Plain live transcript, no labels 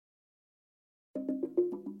Hi,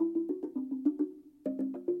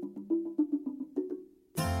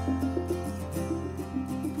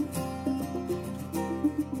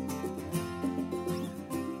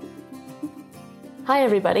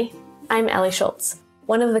 everybody. I'm Allie Schultz,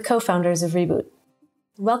 one of the co-founders of Reboot.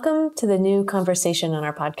 Welcome to the new conversation on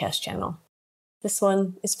our podcast channel. This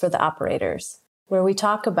one is for the operators, where we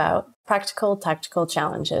talk about practical, tactical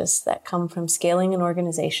challenges that come from scaling an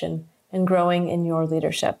organization and growing in your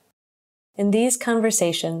leadership. In these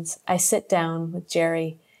conversations, I sit down with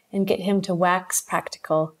Jerry and get him to wax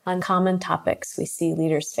practical on common topics we see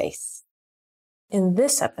leaders face. In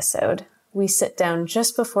this episode, we sit down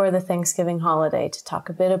just before the Thanksgiving holiday to talk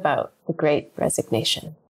a bit about the Great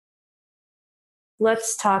Resignation.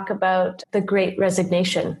 Let's talk about the Great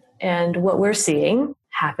Resignation and what we're seeing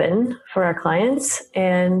happen for our clients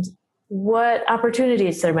and what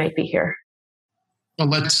opportunities there might be here. Well,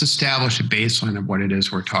 let's establish a baseline of what it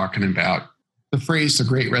is we're talking about. The phrase the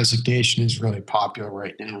Great Resignation is really popular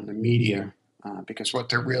right now in the media because what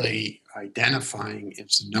they're really identifying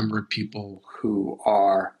is the number of people who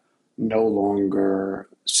are no longer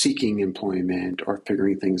seeking employment or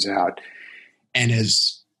figuring things out. And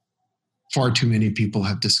as far too many people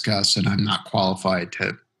have discussed, and I'm not qualified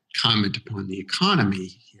to comment upon the economy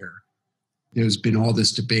here, there's been all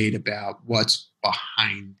this debate about what's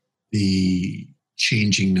behind the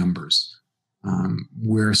changing numbers.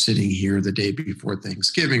 We're sitting here the day before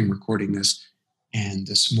Thanksgiving recording this, and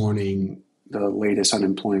this morning the latest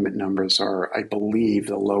unemployment numbers are, I believe,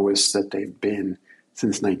 the lowest that they've been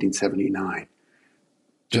since 1979,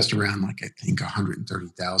 just around, I think,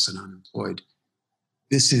 130,000 unemployed.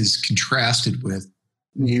 This is contrasted with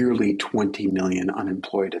nearly 20 million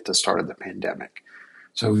unemployed at the start of the pandemic.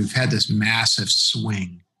 So we've had this massive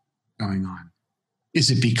swing going on. Is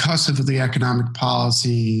it because of the economic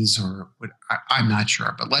policies or what? I'm not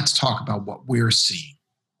sure, but let's talk about what we're seeing.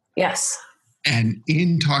 Yes. And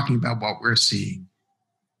in talking about what we're seeing,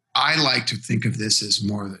 I like to think of this as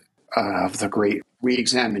more of the Great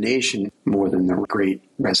Reexamination more than the Great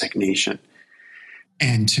Resignation.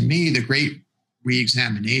 And to me, the Great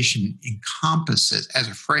Reexamination encompasses, as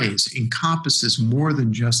a phrase, encompasses more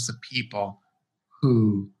than just the people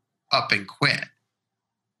who up and quit,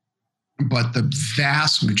 but the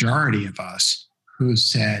vast majority of us who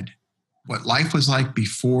said what life was like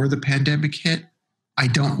before the pandemic hit, I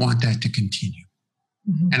don't want that to continue.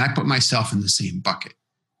 Mm-hmm. And I put myself in the same bucket,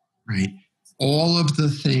 right? All of the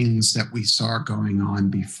things that we saw going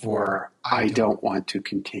on before, I don't want to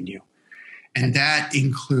continue. And that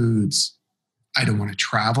includes, I don't want to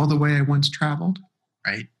travel the way I once traveled,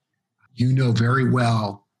 right? You know very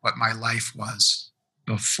well what my life was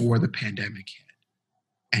before the pandemic hit.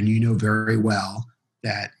 And you know very well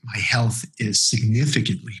that my health is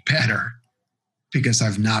significantly better because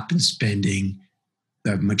I've not been spending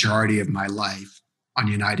the majority of my life on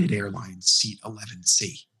United Airlines seat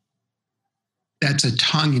 11C. That's a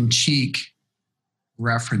tongue-in-cheek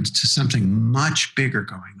reference to something much bigger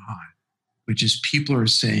going on, which is people are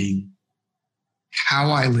saying, how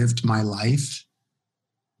I lived my life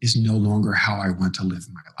is no longer how I want to live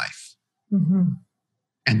my life. Mm-hmm.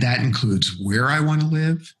 And that includes where I want to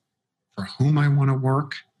live, for whom I want to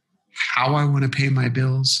work, how I want to pay my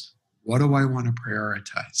bills, what do I want to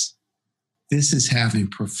prioritize. This is having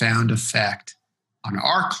profound effect on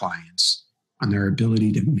our clients, on their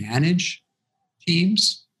ability to manage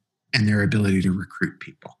teams and their ability to recruit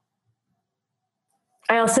people.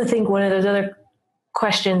 I also think one of those other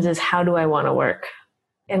questions is, how do I want to work?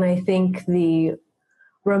 And I think the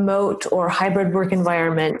remote or hybrid work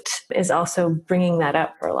environment is also bringing that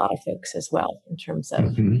up for a lot of folks as well, in terms of,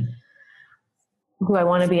 mm-hmm. Do I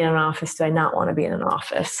want to be in an office? Do I not want to be in an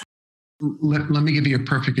office? Let me give you a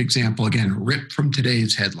perfect example, again, ripped from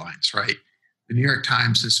today's headlines, right? The New York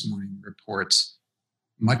Times this morning reports,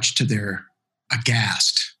 much to their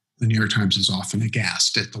aghast, the New York Times is often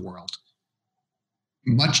aghast at the world,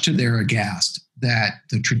 much to their aghast, that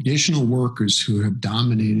the traditional workers who have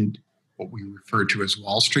dominated what we refer to as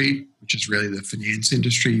Wall Street, which is really the finance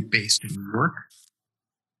industry based in New York,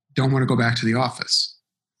 don't want to go back to the office.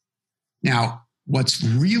 Now, what's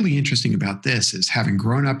really interesting about this is, having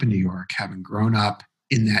grown up in New York, having grown up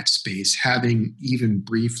in that space, having even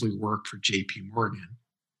briefly worked for JP Morgan,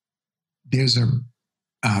 there's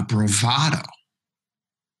a bravado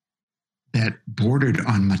that bordered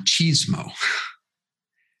on machismo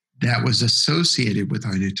that was associated with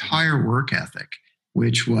an entire work ethic,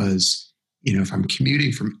 which was, if I'm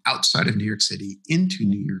commuting from outside of New York City into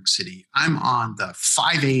New York City, I'm on the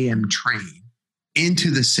 5 a.m. train into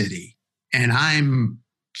the city, and I'm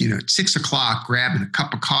at 6 o'clock, grabbing a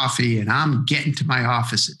cup of coffee, and I'm getting to my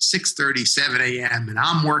office at 6:30, 7 a.m., and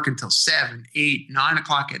I'm working till 7, 8, 9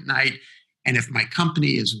 o'clock at night. And if my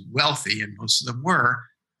company is wealthy, and most of them were,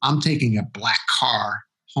 I'm taking a black car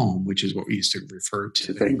home, which is what we used to refer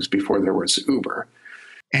to things before there was Uber.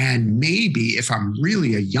 And maybe if I'm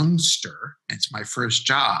really a youngster, it's my first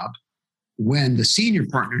job, when the senior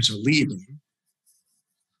partners are leaving,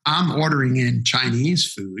 I'm ordering in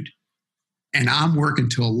Chinese food and I'm working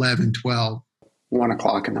till 11, 12, 1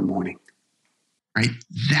 o'clock in the morning, right?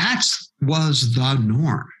 That was the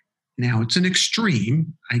norm. Now, it's an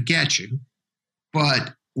extreme, I get you.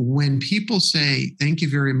 But when people say, thank you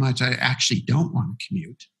very much, I actually don't want to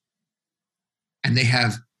commute, and they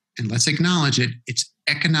have, and let's acknowledge it, it's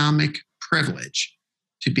economic privilege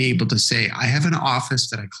to be able to say, I have an office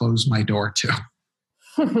that I close my door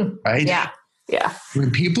to, right? Yeah.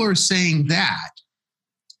 When people are saying that,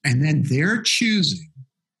 and then they're choosing,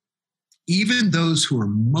 even those who are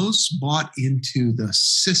most bought into the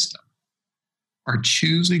system are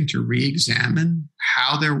choosing to re-examine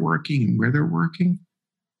how they're working and where they're working,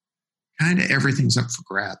 kind of everything's up for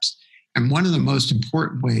grabs. And one of the most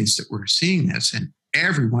important ways that we're seeing this, and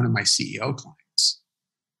every one of my CEO clients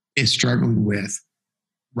is struggling with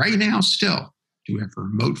right now still, do we have a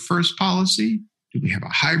remote first policy? Do we have a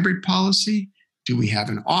hybrid policy? Do we have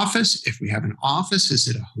an office? If we have an office, is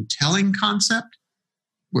it a hoteling concept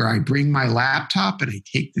where I bring my laptop and I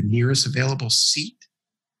take the nearest available seat?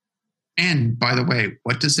 And by the way,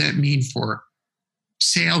 what does that mean for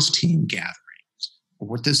sales team gatherings?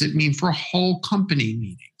 What does it mean for whole company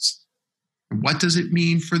meetings? And what does it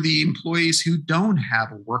mean for the employees who don't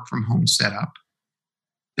have a work from home setup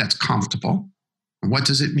that's comfortable? And what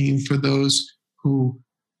does it mean for those who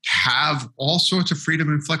have all sorts of freedom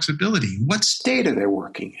and flexibility? What state are they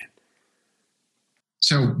working in?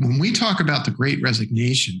 So when we talk about the Great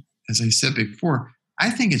Resignation, as I said before, I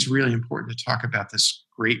think it's really important to talk about this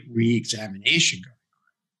great re-examination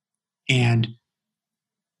going on. And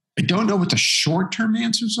I don't know what the short-term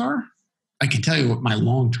answers are. I can tell you what my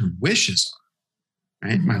long-term wishes are,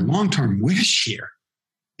 right? My long-term wish here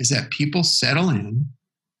is that people settle in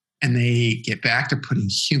and they get back to putting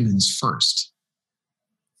humans first.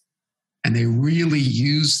 And they really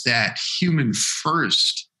use that human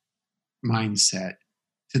first mindset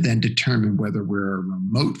to then determine whether we're a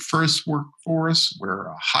remote first workforce, we're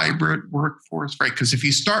a hybrid workforce, right? Because if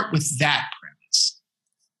you start with that premise,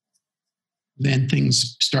 then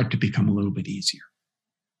things start to become a little bit easier.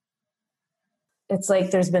 It's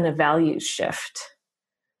like there's been a value shift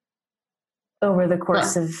over the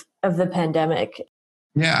course of the pandemic.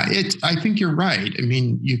 Yeah, I think you're right. I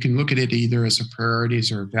mean, you can look at it either as a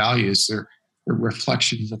priorities or values. They're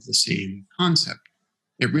reflections of the same concept.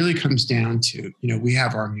 It really comes down to, we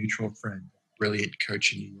have our mutual friend, brilliant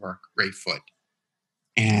coach in New York, Ray Foote.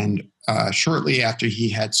 And shortly after he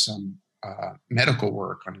had some medical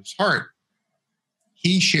work on his heart,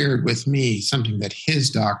 he shared with me something that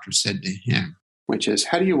his doctor said to him, which is,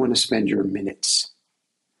 how do you want to spend your minutes?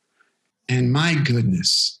 And my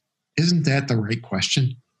goodness, isn't that the right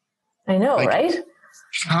question? I know, right?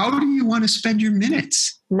 How do you want to spend your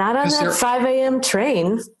minutes? Not on that 5 a.m.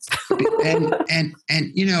 train. and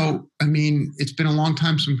I mean, it's been a long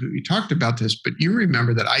time since we talked about this, but you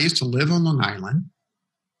remember that I used to live on Long Island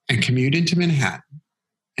and commute into Manhattan.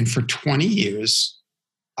 And for 20 years,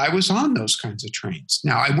 I was on those kinds of trains.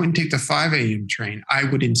 Now, I wouldn't take the 5 a.m. train. I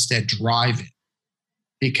would instead drive it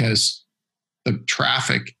because the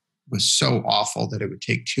traffic was so awful that it would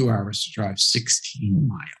take 2 hours to drive 16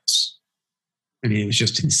 miles. I mean, it was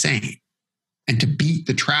just insane. And to beat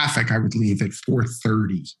the traffic, I would leave at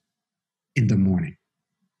 4:30 in the morning.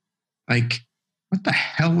 Like, what the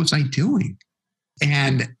hell was I doing?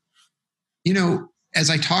 And, as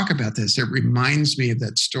I talk about this, it reminds me of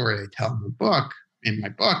that story I tell in my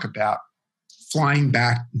book about flying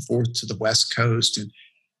back and forth to the West Coast and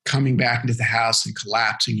coming back into the house and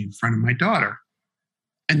collapsing in front of my daughter.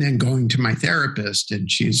 And then going to my therapist, and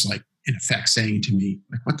she's like, in effect, saying to me,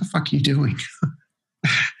 like, what the fuck are you doing?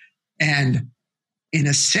 And in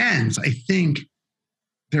a sense, I think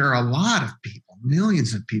there are a lot of people,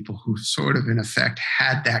 millions of people who sort of, in effect,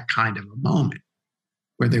 had that kind of a moment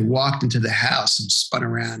where they walked into the house and spun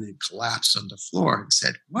around and collapsed on the floor and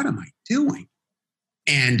said, what am I doing?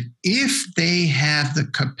 And if they have the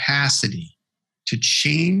capacity to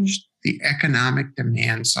change the economic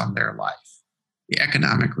demands on their life, the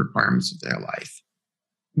economic requirements of their life,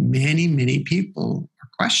 many, many people are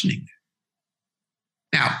questioning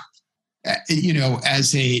that. Now,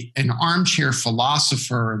 as an armchair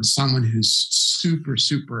philosopher and someone who's super,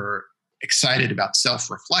 super excited about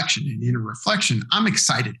self-reflection and inner reflection, I'm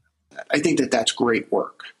excited about that. I think that that's great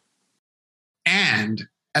work. And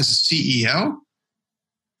as a CEO,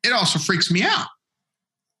 it also freaks me out,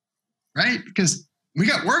 right? Because we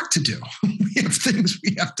got work to do. We have things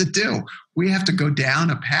we have to do. We have to go down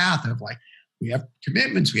a path of we have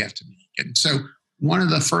commitments we have to make. And so one of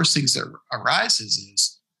the first things that arises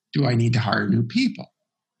is, do I need to hire new people?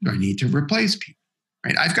 Do I need to replace people?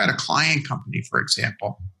 Right? I've got a client company, for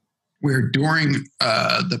example, where during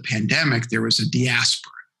the pandemic, there was a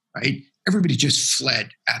diaspora, right? Everybody just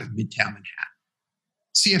fled out of Midtown Manhattan.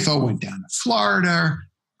 CFO went down to Florida.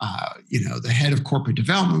 The head of corporate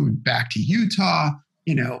development went back to Utah,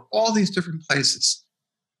 all these different places.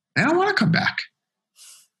 They don't want to come back.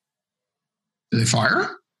 Do they fire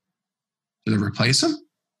them? Do they replace them?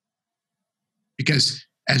 Because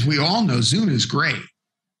as we all know, Zoom is great,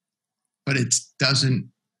 but it doesn't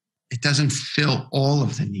fill all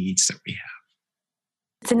of the needs that we have.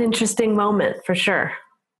 It's an interesting moment for sure.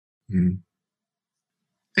 Mm.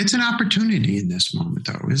 It's an opportunity in this moment,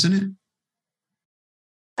 though, isn't it?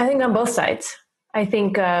 I think on both sides. I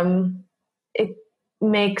think it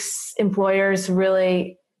makes employers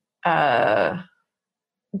really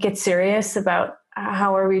get serious about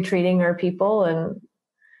how are we treating our people and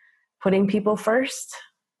putting people first.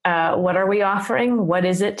 What are we offering? What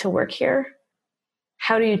is it to work here?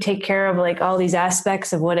 How do you take care of all these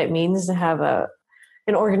aspects of what it means to have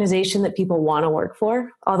an organization that people want to work for,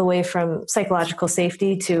 all the way from psychological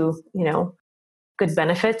safety to, good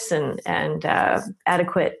benefits and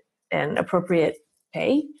adequate and appropriate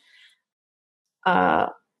pay.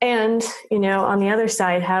 And, on the other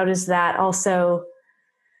side, how does that also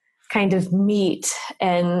kind of meet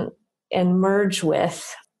and merge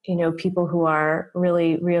with, people who are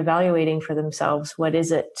really reevaluating for themselves, what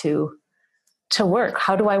is it to work?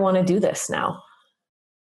 How do I want to do this now?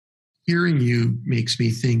 Hearing you makes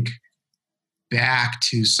me think back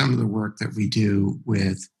to some of the work that we do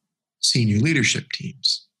with senior leadership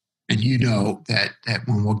teams. And that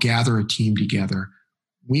when we'll gather a team together,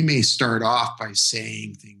 we may start off by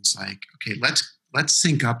saying things like, okay, let's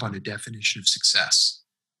sync up on a definition of success.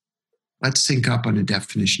 Let's sync up on a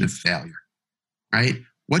definition of failure, right?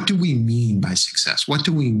 What do we mean by success? What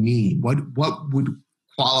do we mean? What would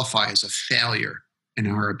qualify as a failure in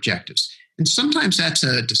our objectives? And sometimes that's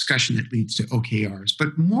a discussion that leads to OKRs,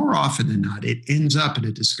 but more often than not, it ends up in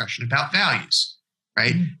a discussion about values,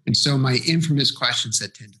 right? Mm-hmm. And so my infamous questions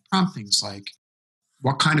that tend to prompt things like,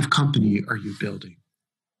 what kind of company are you building?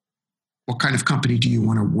 What kind of company do you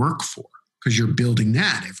want to work for? Because you're building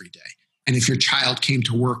that every day. And if your child came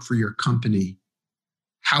to work for your company,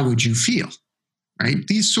 how would you feel, right?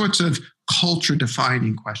 These sorts of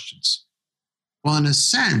culture-defining questions. Well, in a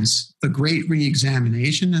sense, the Great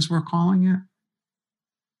Reexamination, as we're calling it,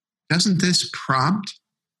 doesn't this prompt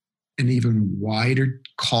an even wider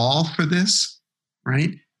call for this,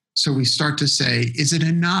 right? So we start to say, is it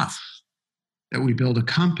enough that we build a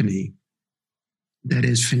company that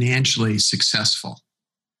is financially successful?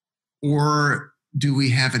 Or do we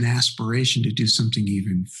have an aspiration to do something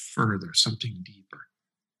even further, something deeper?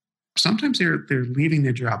 Sometimes they're leaving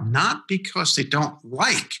their job not because they don't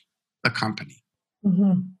like the company,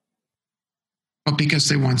 mm-hmm. but because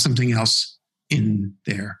they want something else in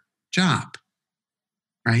their job,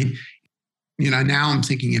 right? Now I'm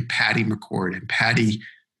thinking of Patty McCord, and Patty,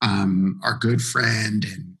 our good friend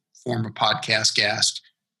and former podcast guest,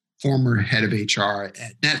 former head of HR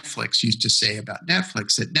at Netflix, used to say about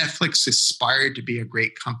Netflix that Netflix aspired to be a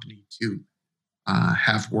great company to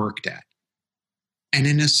have worked at. And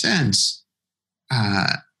in a sense,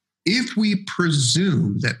 if we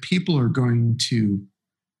presume that people are going to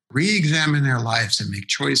re-examine their lives and make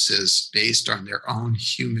choices based on their own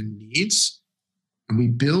human needs, and we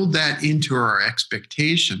build that into our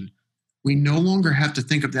expectation, we no longer have to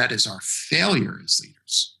think of that as our failure as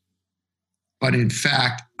leaders, but in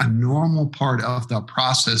fact, a normal part of the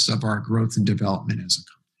process of our growth and development as a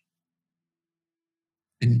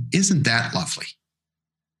company. And isn't that lovely?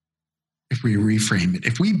 If we reframe it,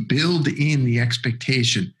 if we build in the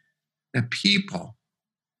expectation that people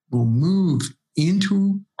will move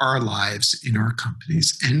into our lives in our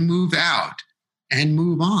companies and move out and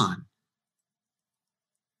move on,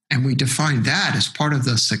 and we define that as part of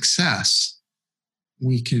the success,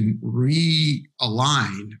 we can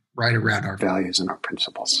realign right around our values and our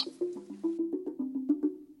principles.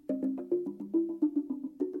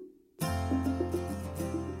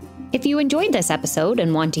 If you enjoyed this episode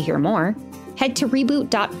and want to hear more, head to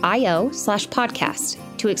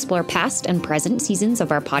reboot.io/podcast to explore past and present seasons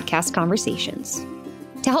of our podcast conversations.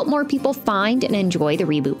 To help more people find and enjoy the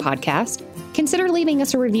Reboot podcast, consider leaving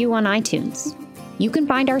us a review on iTunes. You can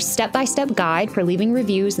find our step-by-step guide for leaving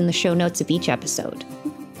reviews in the show notes of each episode.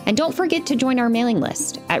 And don't forget to join our mailing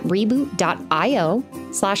list at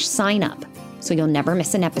reboot.io/sign up so you'll never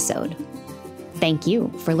miss an episode. Thank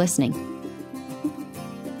you for listening.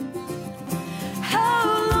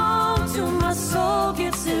 How long till my soul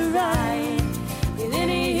gets it right? Did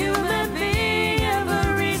any human being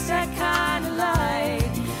ever reach that kind of light?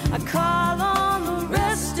 I call on the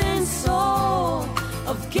resting soul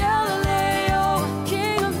of Galileo,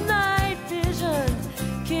 king of night vision,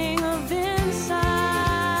 king of insight.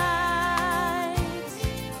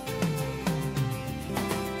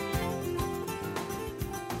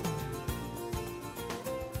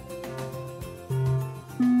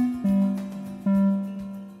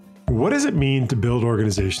 What does it mean to build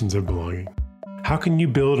organizations of belonging? How can you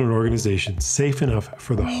build an organization safe enough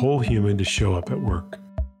for the whole human to show up at work?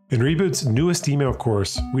 In Reboot's newest email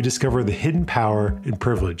course, we discover the hidden power and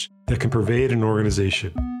privilege that can pervade an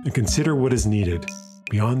organization and consider what is needed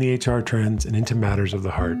beyond the HR trends and into matters of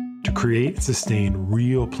the heart to create and sustain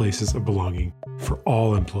real places of belonging for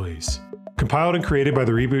all employees. Compiled and created by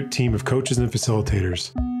the Reboot team of coaches and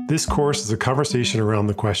facilitators, this course is a conversation around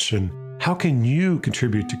the question, how can you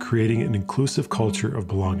contribute to creating an inclusive culture of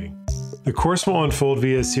belonging? The course will unfold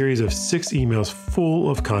via a series of 6 emails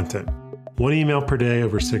full of content, 1 email per day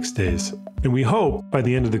over 6 days. And we hope by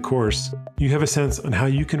the end of the course, you have a sense on how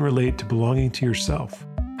you can relate to belonging to yourself,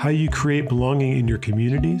 how you create belonging in your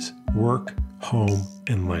communities, work, home,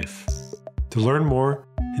 and life. To learn more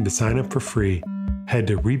and to sign up for free, head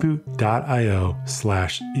to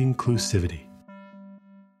reboot.io/inclusivity.